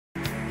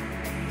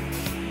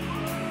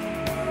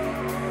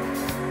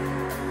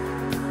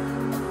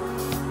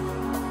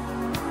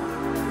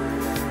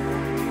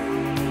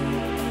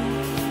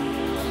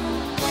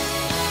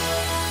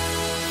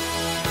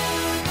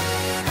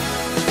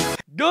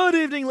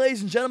evening,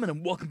 ladies and gentlemen,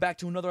 and welcome back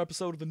to another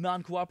episode of the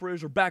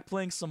Non-CO-Operators. We're back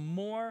playing some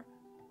more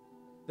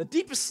The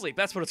Deepest Sleep.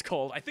 That's what it's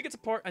called. I think it's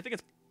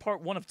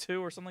part 1 of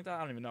 2 or something like that. I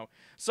don't even know.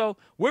 So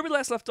where we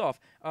last left off,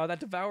 that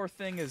devour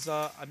thing is.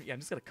 I'm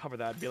just gonna cover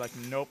that and be like,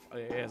 nope.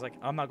 It's like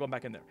I'm not going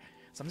back in there.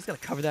 So I'm just gonna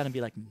cover that and be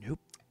like, nope.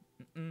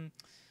 Not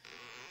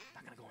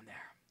gonna go in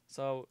there.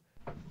 So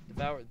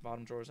devour.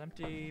 Bottom drawer is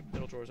empty.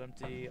 Middle drawer is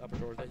empty. Upper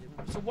drawer is empty.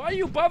 So why do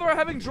you bother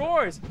having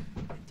drawers?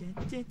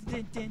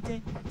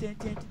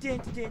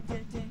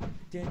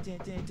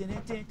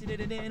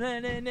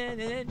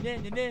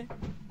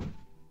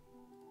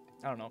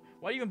 I don't know.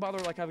 Why do you even bother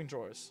like having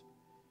drawers?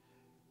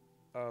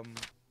 Is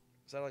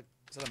that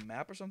a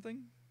map or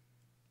something?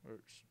 Or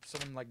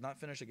someone like not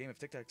finished a game of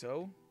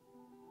tic-tac-toe?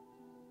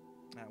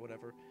 Ah,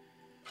 whatever.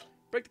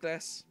 Break the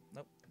glass.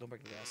 Nope, don't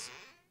break the glass.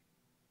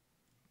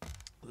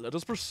 Let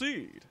us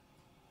proceed.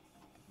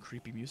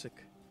 Creepy music.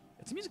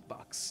 It's a music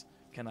box.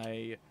 Can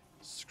I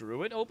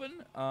screw it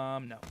open?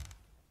 No.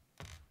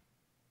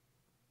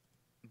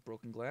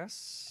 Broken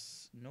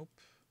glass. Nope.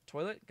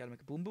 Toilet. Gotta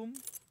make a boom boom.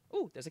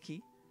 Oh, there's a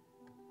key.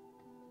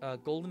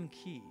 Golden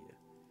key.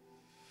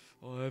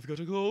 I've got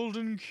a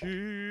golden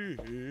key.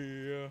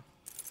 It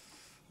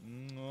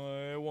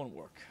won't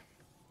work.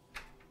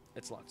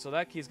 It's locked. So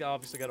that key's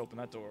obviously got to open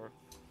that door.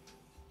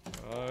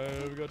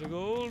 I've got a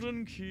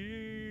golden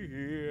key.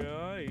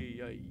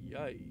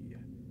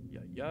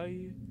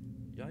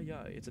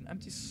 It's an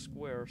empty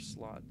square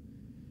slot.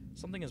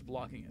 Something is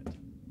blocking it.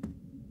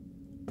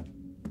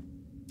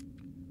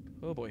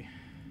 Oh boy.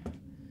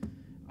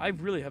 I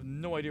really have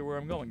no idea where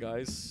I'm going,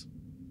 guys.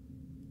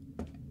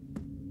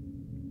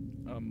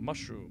 A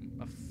mushroom.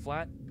 A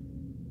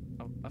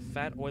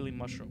fat, oily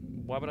mushroom.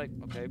 Why would I?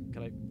 Okay,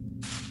 can I?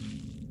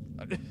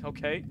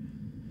 Okay.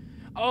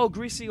 Oh,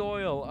 greasy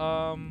oil.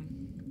 I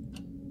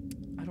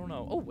don't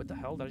know. Oh, what the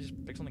hell? Did I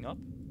just pick something up?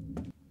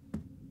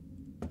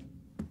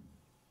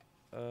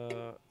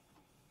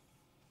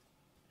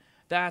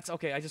 That's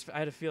okay. I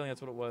had a feeling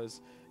that's what it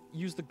was.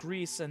 Use the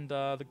grease and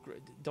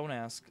don't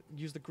ask.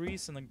 Use the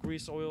grease and the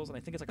grease oils, and I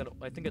think it's like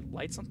I think it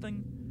lights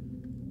something.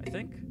 I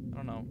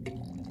don't know.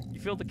 You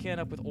fill the can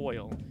up with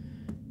oil.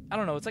 I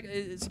don't know. It's like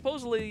it's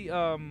supposedly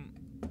Oh,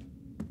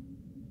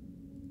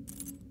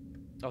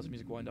 it's a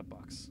music wind-up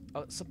box.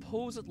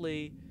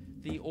 Supposedly,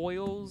 the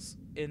oils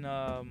in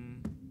a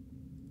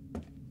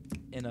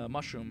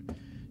mushroom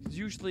is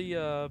usually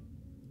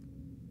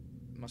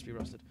must be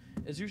rusted.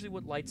 Is usually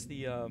what lights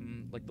the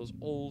like those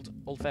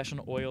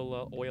old-fashioned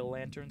oil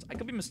lanterns. I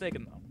could be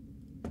mistaken though.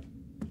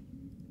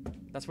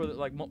 That's where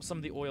like some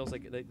of the oils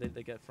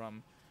they get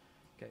from.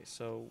 Okay,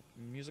 so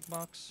music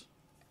box.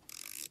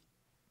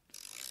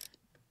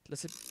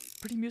 Let's see,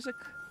 pretty music.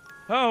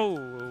 Oh,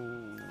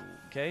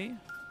 okay.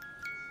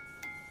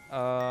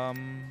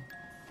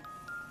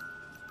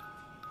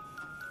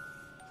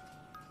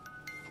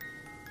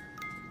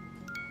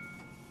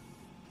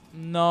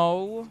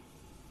 No.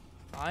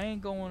 I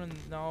ain't going in,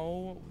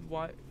 no.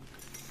 Why?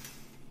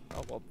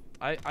 Oh, well,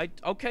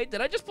 okay, did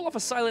I just pull off a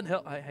Silent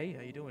Hill? Hey,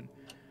 how you doing?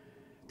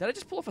 Did I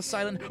just pull off a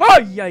silent? Oh,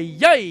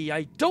 yay!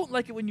 I don't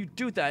like it when you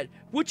do that.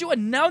 Would you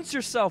announce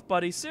yourself,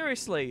 buddy?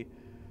 Seriously.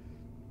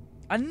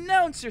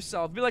 Announce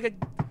yourself. Be like,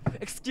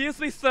 excuse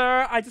me,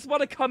 sir. I just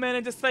want to come in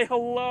and just say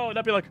hello. And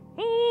I'd be like,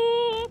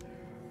 oh,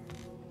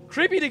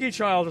 creepy diggy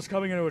child is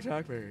coming in to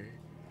attack me.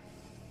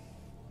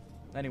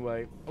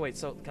 Anyway, oh wait.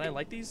 So can I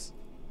light these?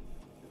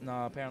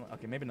 No, apparently.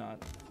 Okay, maybe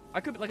not.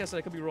 I could, like I said,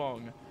 I could be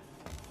wrong.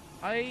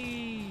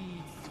 I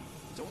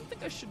don't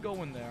think I should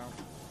go in there.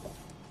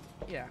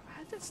 Yeah,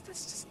 that's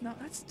just no.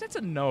 That's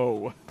a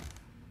no. All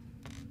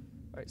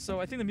right, so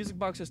I think the music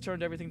box has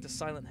turned everything to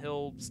Silent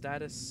Hill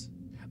status.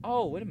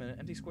 Oh, wait a minute,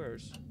 empty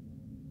squares.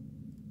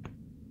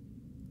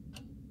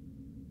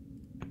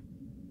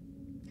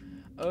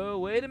 Oh,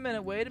 wait a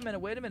minute.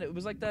 It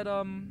was like that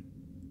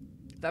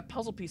that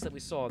puzzle piece that we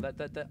saw.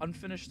 That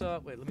unfinished.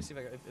 Wait, let me see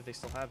if they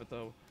still have it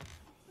though.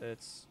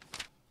 It's.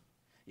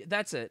 Yeah,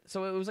 that's it.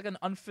 So it was like an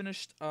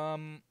unfinished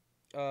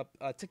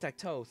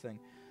tic-tac-toe thing.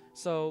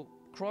 So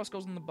cross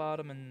goes on the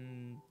bottom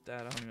and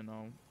that I don't even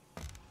know.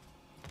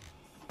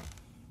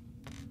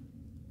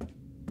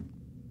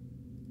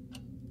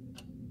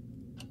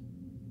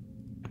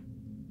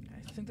 I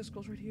think this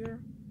goes right here.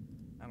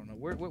 I don't know.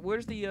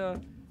 Where's the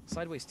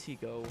sideways T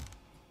go?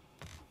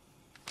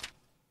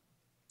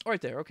 Oh, right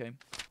there. Okay.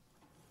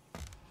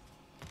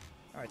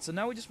 All right. So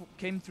now we just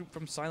came through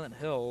from Silent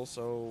Hill.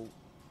 So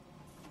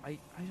I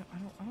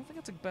don't think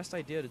that's the best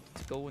idea to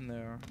go in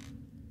there.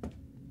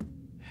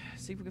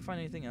 See if we can find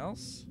anything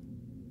else.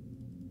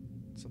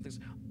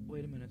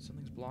 Wait a minute.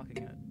 Something's blocking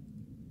it.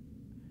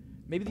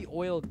 Maybe the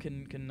oil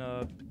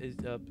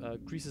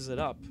greases it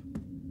up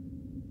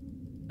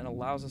and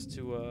allows us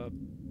to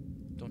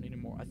don't need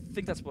any more. I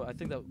think that's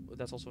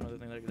also another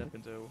thing that I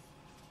can do.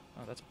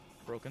 Oh, that's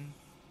broken.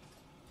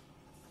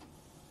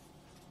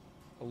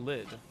 A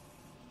lid.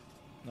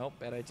 Nope,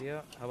 bad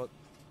idea. How about?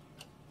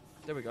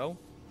 There we go.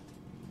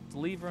 It's a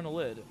lever and a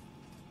lid.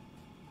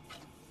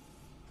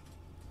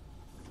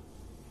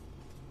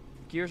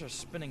 Gears are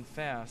spinning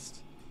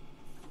fast.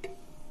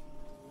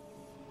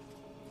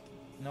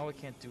 No, I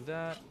can't do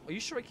that. Are you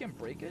sure I can't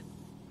break it?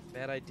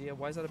 Bad idea.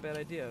 Why is that a bad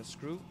idea?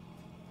 Screw.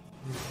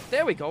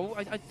 There we go.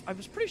 I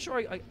was pretty sure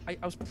I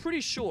was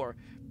pretty sure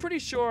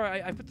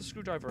I put the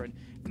screwdriver in.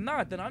 If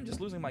not, then I'm just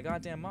losing my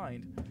goddamn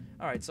mind.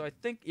 All right, so I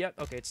think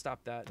okay, it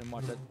stopped that and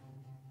watch that.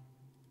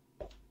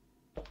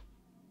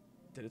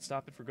 Did it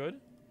stop it for good?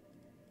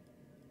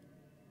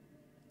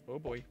 Oh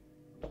boy.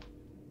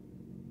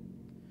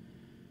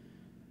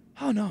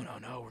 Oh no,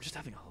 we're just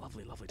having a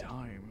lovely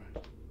time.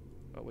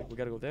 Oh wait, we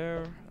gotta go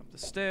there, up the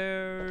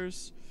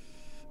stairs.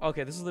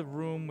 Okay, this is the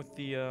room with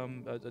the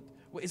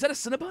wait, is that a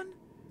Cinnabon?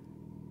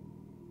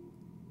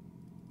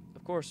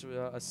 Of course,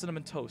 a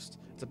cinnamon toast.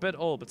 It's a bit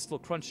old, but still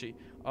crunchy.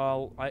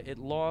 It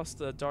lost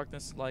the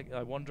darkness. Like,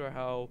 I wonder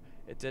how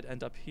it did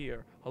end up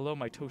here. Hello,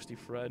 my toasty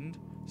friend.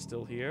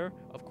 Still here?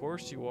 Of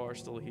course you are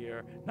still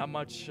here. Not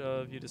much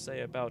of you to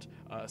say about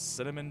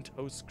cinnamon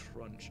toast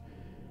crunch.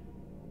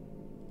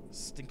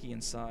 Stinky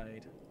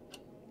inside.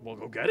 Well,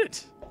 go get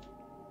it.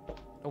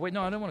 Oh wait,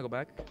 no, I don't want to go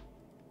back. The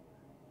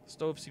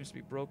stove seems to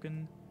be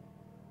broken.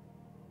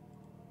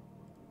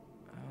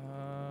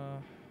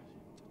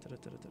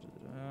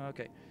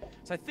 Okay,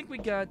 so I think we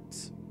got.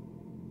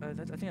 I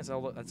think that's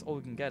all. That's all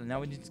we can get. And now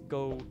we need to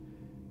go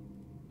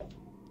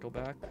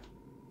back.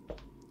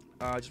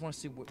 I just want to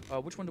see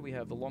which one do we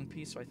have? The long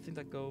piece. So I think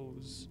that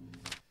goes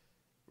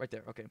right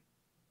there. Okay.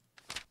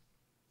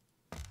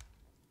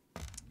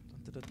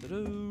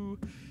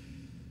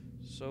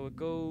 So it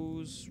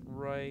goes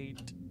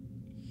right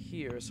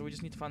here. So we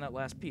just need to find that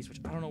last piece, which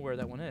I don't know where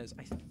that one is.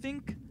 I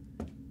think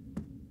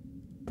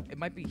it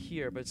might be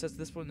here, but it says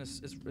this one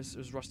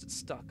is rusted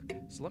stuck.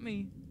 So let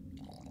me.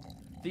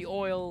 The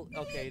oil.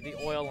 Okay, the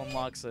oil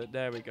unlocks it.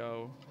 There we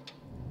go.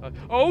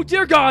 Oh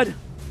dear God!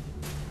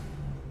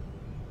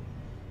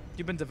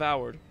 You've been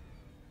devoured.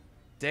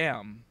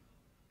 Damn.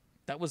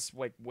 That was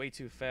like way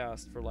too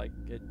fast for like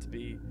it to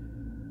be.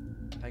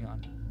 Hang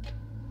on.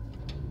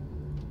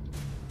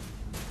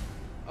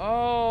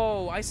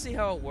 Oh, I see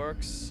how it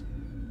works.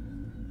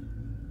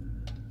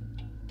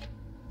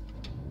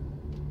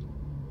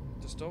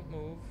 Just don't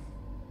move.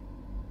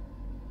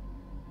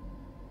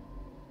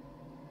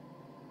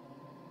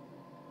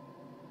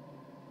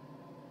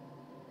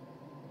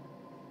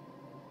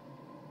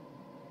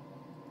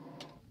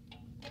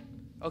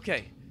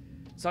 Okay,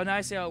 so now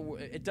I see how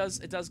it does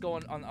go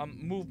on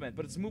movement,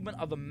 but it's movement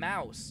of the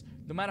mouse.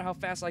 No matter how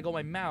fast I go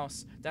my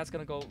mouse, that's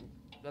gonna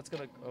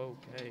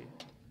okay.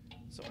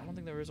 So I don't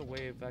think there is a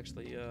way of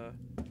actually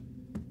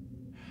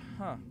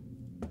huh.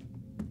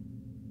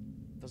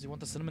 Does he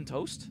want the cinnamon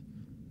toast?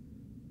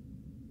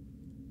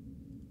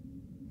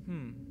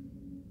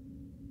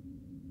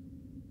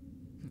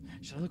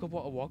 Should I look up a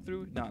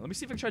walkthrough? Nah, let me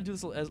see if I can try to do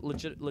this as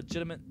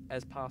legitimate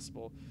as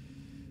possible.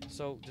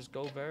 So just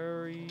go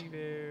very,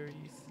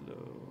 very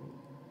slow.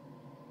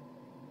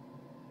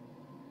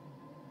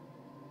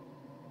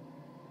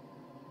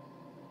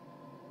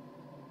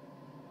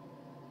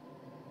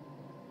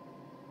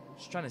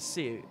 Just trying to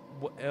see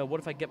what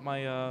if I get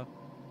my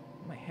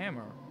my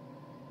hammer?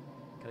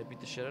 Can I beat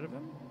the shit out of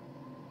him?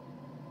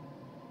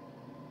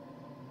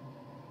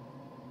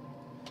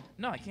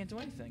 No, I can't do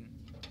anything.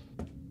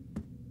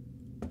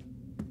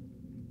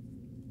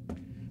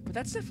 But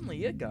that's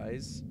definitely it,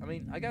 guys. I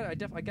mean, I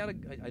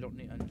don't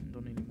need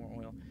any more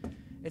oil.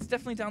 It's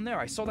definitely down there.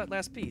 I saw that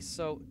last piece.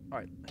 So, all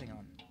right, hang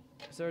on.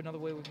 Is there another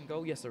way we can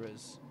go? Yes, there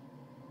is.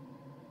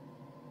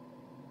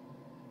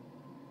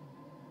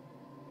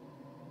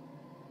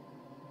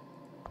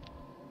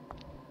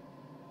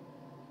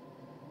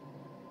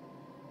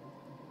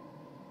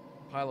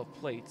 Pile of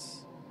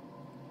plates.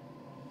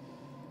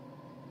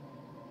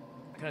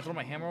 Can I throw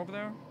my hammer over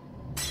there?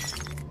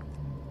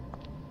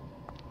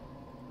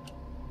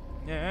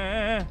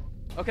 Yeah.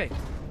 Okay.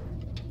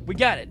 We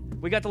got it.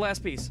 We got the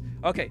last piece.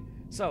 Okay.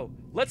 So,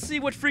 let's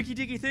see what freaky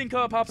deaky thing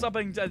pops up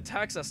and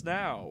attacks us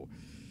now.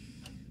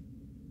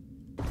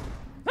 Ah!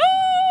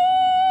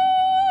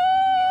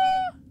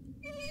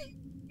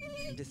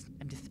 I'm just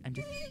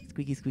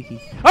squeaky.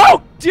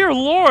 Oh, dear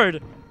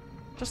Lord!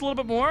 Just a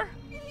little bit more?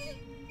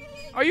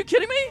 Are you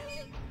kidding me?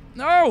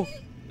 No!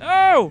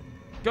 No!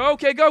 Go,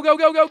 okay,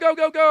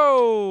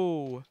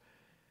 go!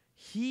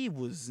 He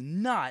was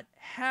not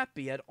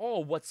happy at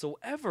all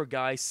whatsoever,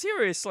 guys.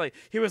 Seriously.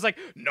 He was like,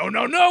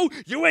 no,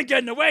 you ain't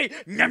getting away.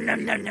 Nom,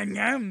 nom, nom, nom,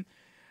 nom.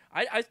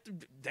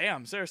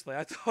 Damn, seriously.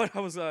 I thought I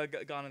was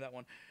gone in that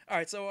one. All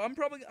right, so I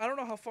don't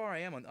know how far I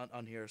am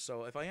on here.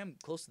 So if I am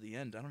close to the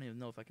end, I don't even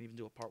know if I can even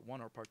do a part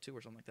 1 or part 2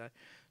 or something like that.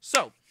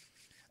 So,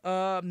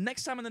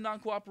 next time in the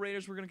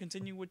non-cooperators, we're going to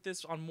continue with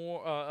this on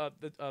more,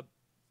 the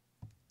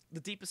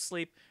deepest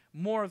sleep,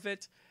 more of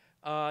it.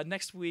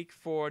 Next week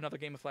for another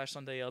Game of Flash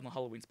Sunday on the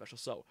Halloween special.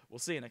 So, we'll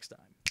see you next time.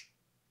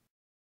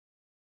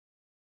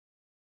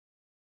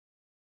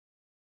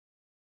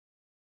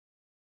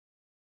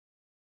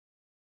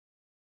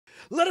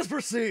 Let us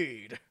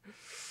proceed!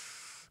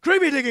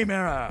 Creepy Diggy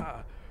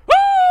Mirror!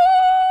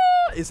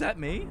 Ah! Is that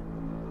me?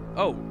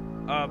 Oh,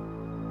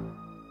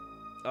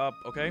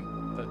 okay.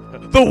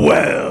 The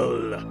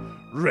Well!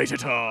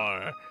 Rated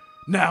R!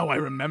 Now I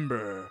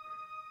remember.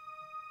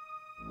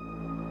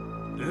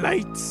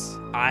 Lights,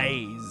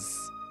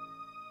 eyes.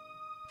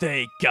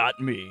 They got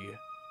me.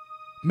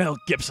 Mel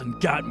Gibson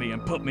got me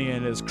and put me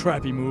in his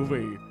crappy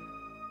movie.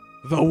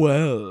 The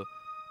Well.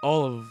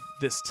 All of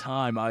this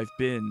time I've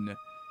been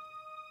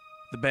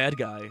the bad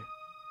guy.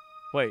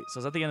 Wait, so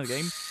is that the end of the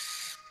game?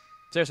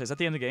 Seriously, is that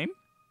the end of the game?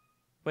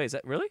 Wait, is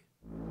that really?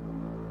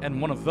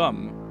 And one of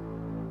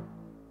them.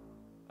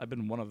 I've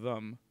been one of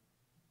them.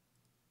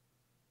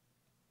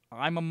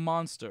 I'm a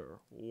monster.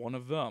 One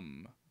of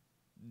them.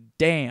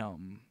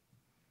 Damn.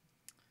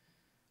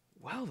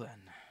 Well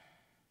then.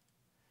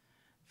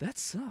 That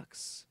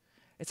sucks.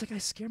 It's like I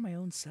scare my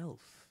own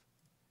self.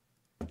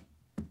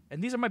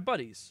 And these are my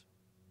buddies.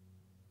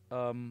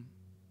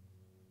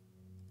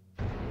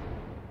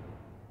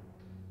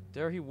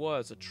 There he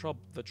was,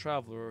 the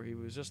traveler. He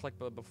was just like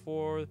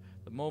before.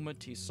 The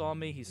moment he saw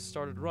me, he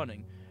started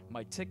running.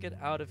 My ticket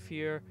out of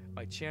here,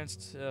 my chance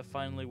to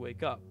finally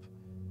wake up.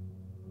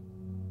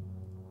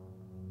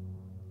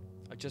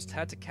 I just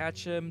had to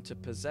catch him to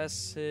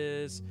possess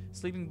his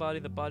sleeping body,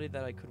 the body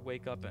that I could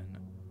wake up in.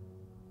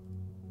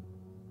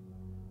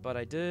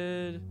 But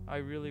did I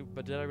really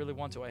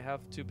want to? I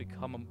have to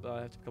become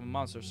a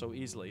monster so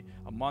easily.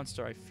 A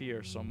monster I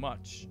fear so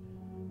much.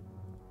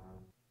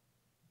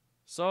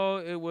 So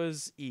it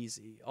was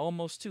easy,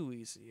 almost too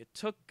easy.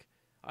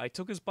 I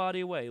took his body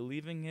away,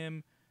 leaving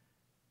him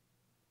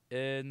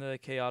in the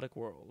chaotic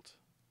world.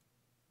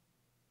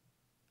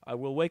 I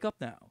will wake up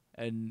now,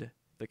 and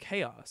the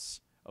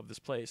chaos of this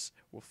place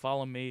will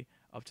follow me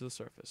up to the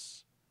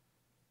surface.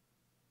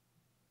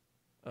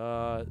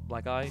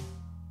 Black eye?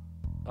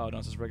 Oh no,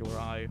 it's just regular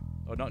eye.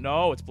 Oh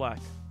no, it's black.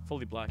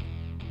 Fully black.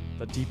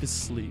 The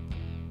Deepest Sleep.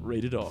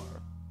 Rated R.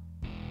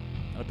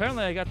 And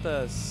apparently I got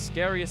the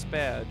scariest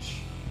badge.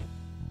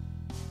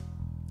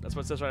 That's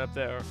what it says right up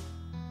there.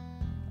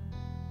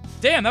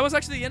 Damn, that was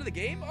actually the end of the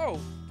game? Oh,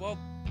 well,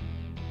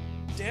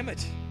 damn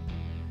it.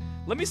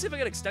 Let me see if I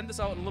can extend this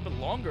out a little bit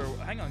longer.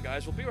 Hang on,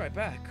 guys. We'll be right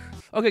back.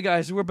 Okay,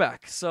 guys, we're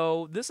back.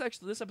 So this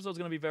episode's going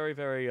to be very,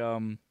 very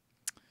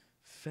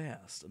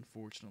fast,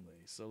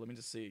 unfortunately. So let me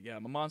just see. Yeah,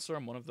 I'm a monster.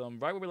 I'm one of them.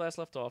 Right where we last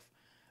left off.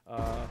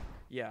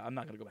 Yeah, I'm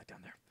not going to go back down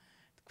there.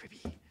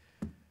 Creepy.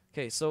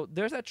 Okay, so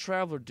there's that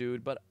traveler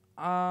dude, but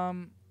I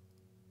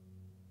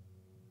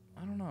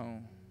don't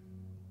know.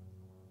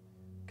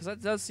 Because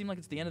that does seem like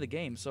it's the end of the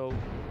game. So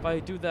if I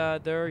do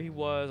that, there he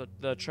was,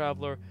 the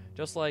traveler,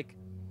 just like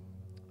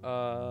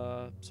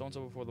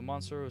so-and-so before the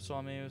monster who saw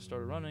me, who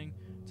started running,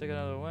 take it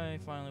out of the way,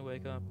 finally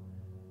wake up.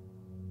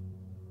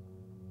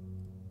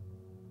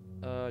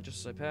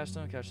 Just as I passed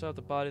him, cashed out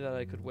the body that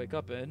I could wake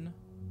up in.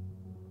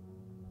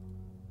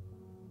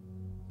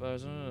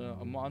 But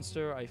a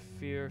monster I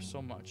fear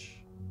so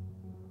much.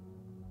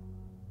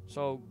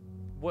 So,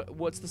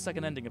 what's the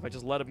second ending if I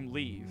just let him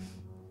leave?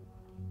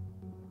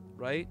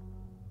 Right?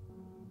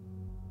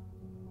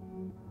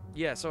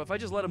 Yeah, so if I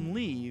just let him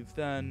leave,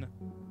 then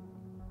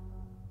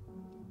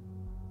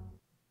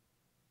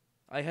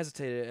I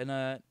hesitated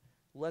and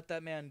let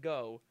that man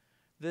go.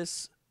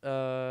 This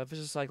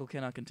vicious cycle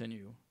cannot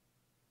continue.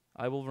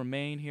 I will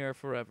remain here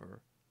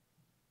forever.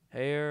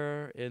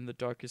 Here in the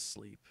darkest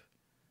sleep.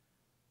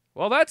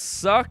 Well, that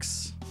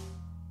sucks.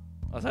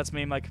 Oh, that's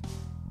me. I'm like,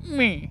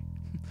 me.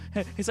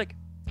 He's like,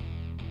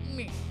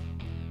 me.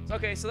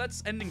 Okay, so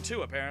that's ending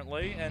 2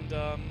 apparently, and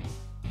well,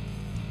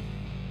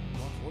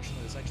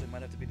 unfortunately, this actually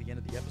might have to be the end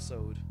of the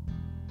episode.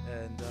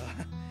 And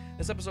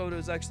this episode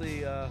is actually,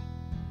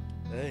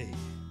 hey,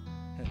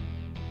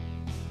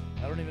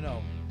 I don't even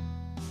know.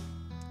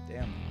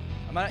 Damn.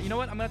 You know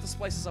what? I'm gonna have to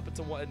splice this up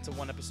into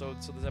one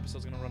episode. So this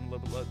episode's gonna run a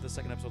little bit. The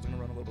second episode's gonna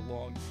run a little bit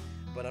long.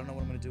 But I don't know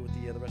what I'm gonna do with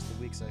the rest of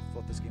the weeks. I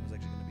thought this game was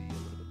actually gonna be a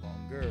little bit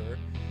longer,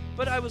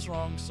 but I was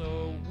wrong.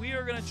 So we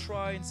are gonna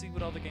try and see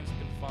what other games we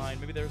can find.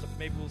 Maybe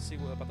we'll see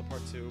about the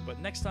part 2. But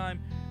next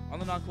time on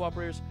the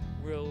Non-Co-Operators,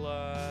 we'll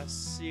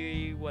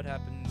see what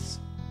happens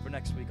for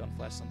next week on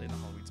Flash Sunday, the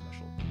Halloween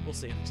special. We'll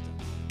see you next time.